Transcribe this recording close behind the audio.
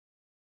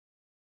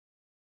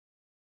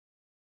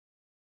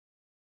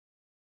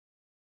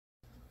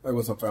Hey,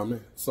 what's up,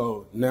 family?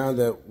 So now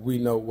that we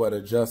know what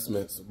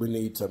adjustments we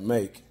need to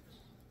make,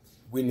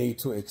 we need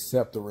to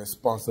accept the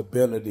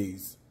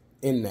responsibilities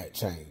in that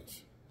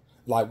change.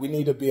 Like, we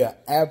need to be an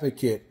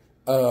advocate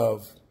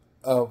of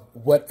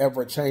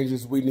whatever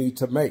changes we need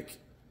to make.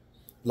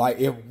 Like,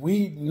 if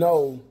we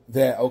know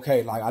that,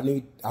 okay, like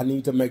I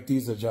need to make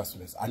these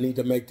adjustments, I need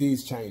to make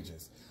these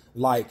changes,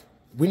 like,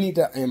 we need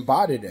to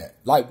embody that.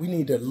 Like, we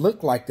need to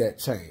look like that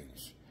change.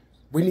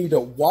 We need to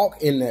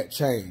walk in that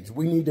change.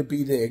 We need to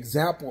be the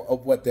example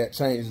of what that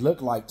change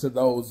look like to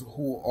those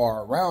who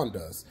are around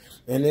us.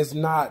 And it's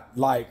not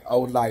like, oh,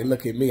 like,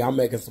 look at me, I'm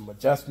making some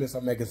adjustments,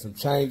 I'm making some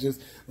changes.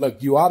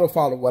 Look, you ought to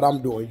follow what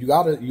I'm doing. You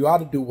ought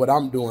to do what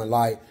I'm doing.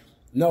 Like,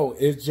 no,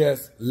 it's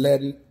just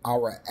letting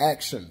our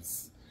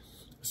actions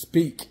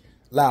speak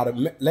louder.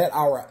 Let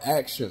our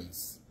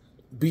actions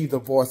be the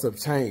voice of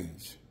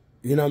change.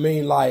 You know what I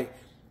mean? Like,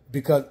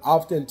 because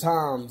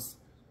oftentimes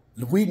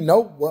we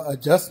know what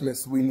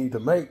adjustments we need to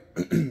make.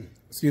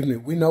 Excuse me.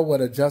 We know what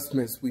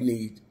adjustments we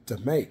need to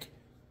make.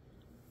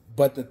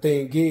 But the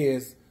thing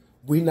is,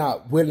 we're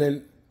not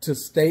willing to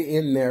stay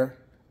in there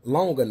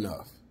long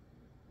enough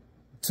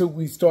till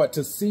we start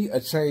to see a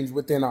change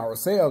within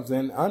ourselves.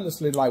 And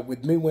honestly, like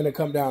with me, when it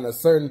comes down to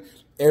certain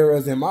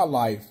areas in my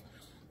life,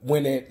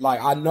 when it,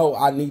 like, I know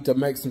I need to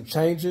make some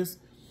changes,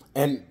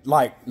 and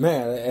like,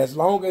 man, as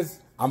long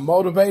as I'm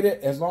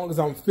motivated, as long as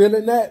I'm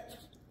feeling that,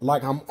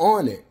 like, I'm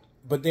on it.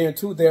 But then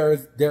too,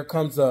 there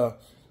comes a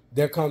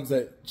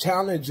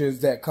challenges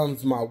that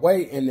comes my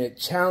way, and that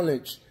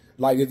challenge,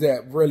 like, is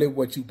that really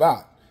what you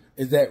about?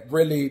 Is that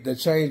really the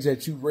change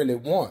that you really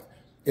want?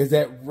 Is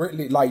that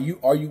really, like,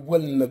 are you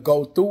willing to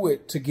go through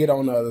it to get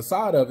on the other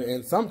side of it?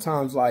 And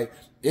sometimes, like,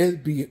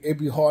 it'd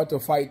be hard to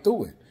fight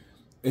through it.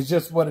 It's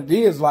just what it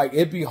is. Like,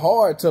 it'd be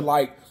hard to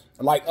like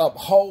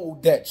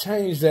uphold that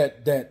change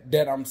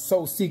that I'm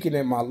so seeking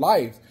in my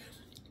life,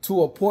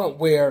 to a point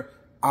where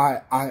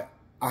I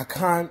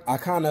kind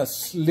of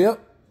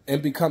slip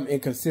and become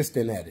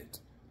inconsistent at it.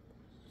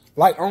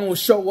 Like, I don't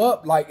show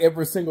up like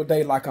every single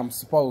day like I'm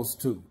supposed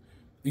to.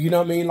 You know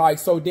what I mean? Like,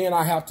 so then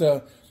I have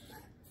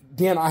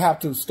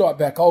to start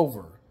back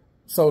over,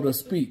 so to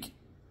speak,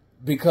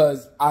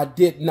 because I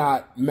did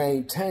not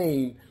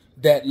maintain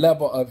that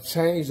level of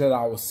change that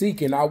I was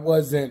seeking. I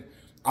wasn't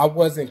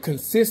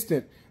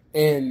consistent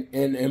in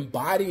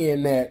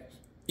embodying that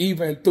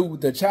even through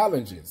the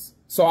challenges.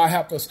 So I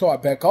have to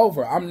start back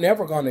over. I'm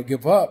never going to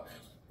give up,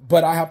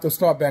 but I have to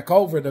start back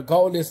over. The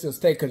goal is to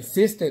stay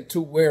consistent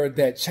to where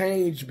that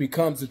change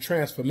becomes a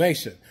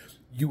transformation.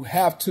 We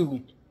have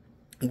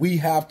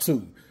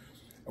to,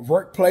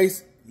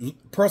 workplace,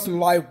 personal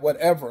life,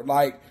 whatever.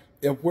 Like,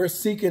 if we're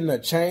seeking a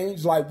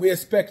change, like, we're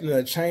expecting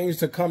a change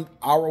to come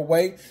our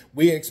way,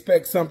 we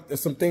expect some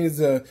things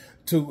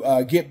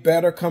to get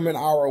better coming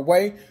our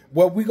way.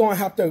 Well, we're gonna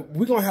have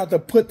to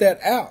put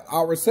that out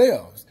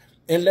ourselves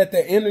and let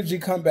the energy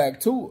come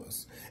back to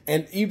us.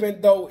 And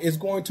even though it's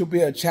going to be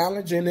a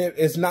challenge, and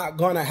it's not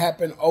going to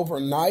happen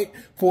overnight,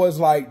 for us,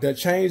 like, the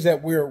change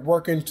that we're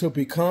working to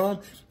become,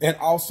 and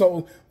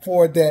also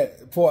for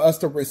us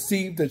to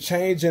receive the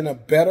change and a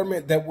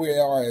betterment that we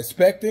are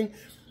expecting.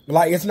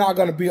 Like, it's not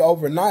going to be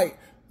overnight,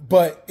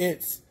 but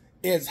it's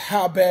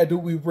how bad do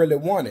we really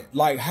want it?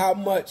 Like, how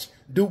much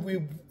do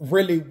we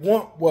really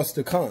want what's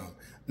to come?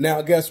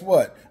 Now, guess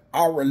what?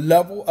 Our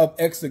level of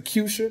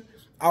execution,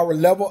 our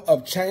level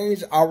of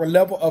change, our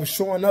level of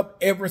showing up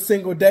every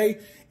single day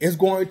is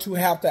going to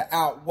have to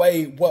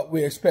outweigh what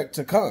we expect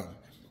to come.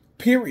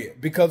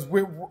 Period. Because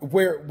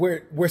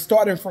we're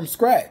starting from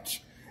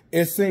scratch,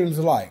 it seems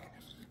like.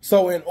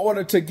 So in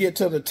order to get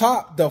to the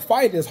top, the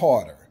fight is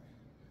harder.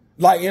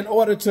 Like, in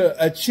order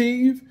to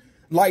achieve,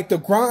 like, the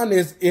grind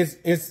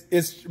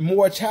is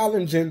more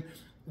challenging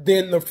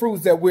than the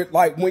fruits that we're,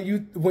 like, when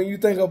you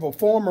think of a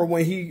farmer,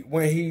 when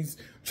he's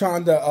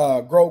trying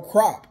to grow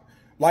crop.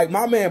 Like,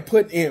 my man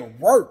put in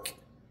work.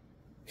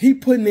 He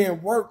putting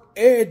in work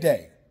every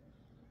day.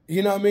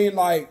 You know what I mean?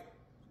 Like,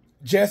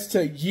 just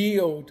to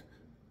yield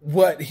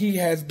what he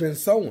has been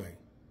sowing.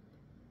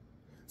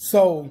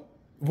 So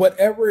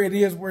whatever it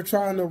is we're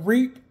trying to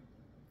reap,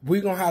 we're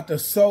going to have to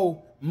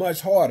sow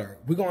much harder.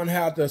 We're going to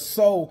have to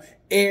sow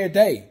every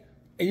day.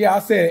 Yeah, I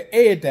said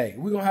every day.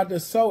 We're going to have to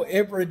sow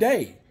every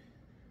day.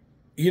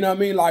 You know what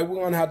I mean? Like, we're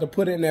going to have to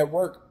put in that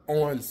work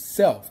on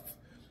self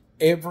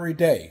every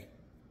day.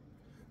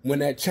 When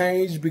that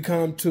change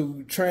become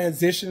to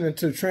transition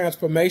into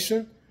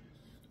transformation,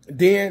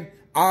 then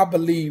I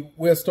believe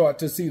we'll start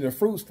to see the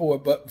fruits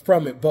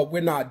from it, but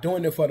we're not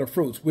doing it for the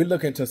fruits. We're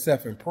looking to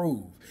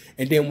self-improve.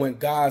 And then when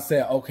God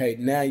said, okay,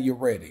 now you're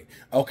ready.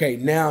 Okay,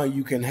 now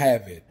you can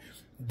have it.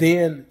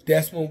 Then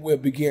that's when we'll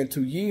begin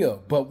to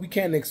yield. But we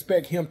can't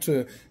expect him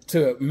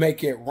to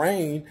make it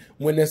rain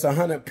when it's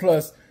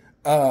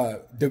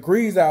 100+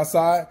 degrees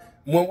outside,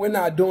 when we're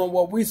not doing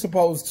what we're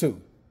supposed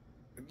to.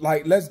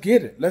 Like, let's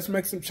get it. Let's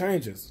make some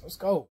changes. Let's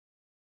go.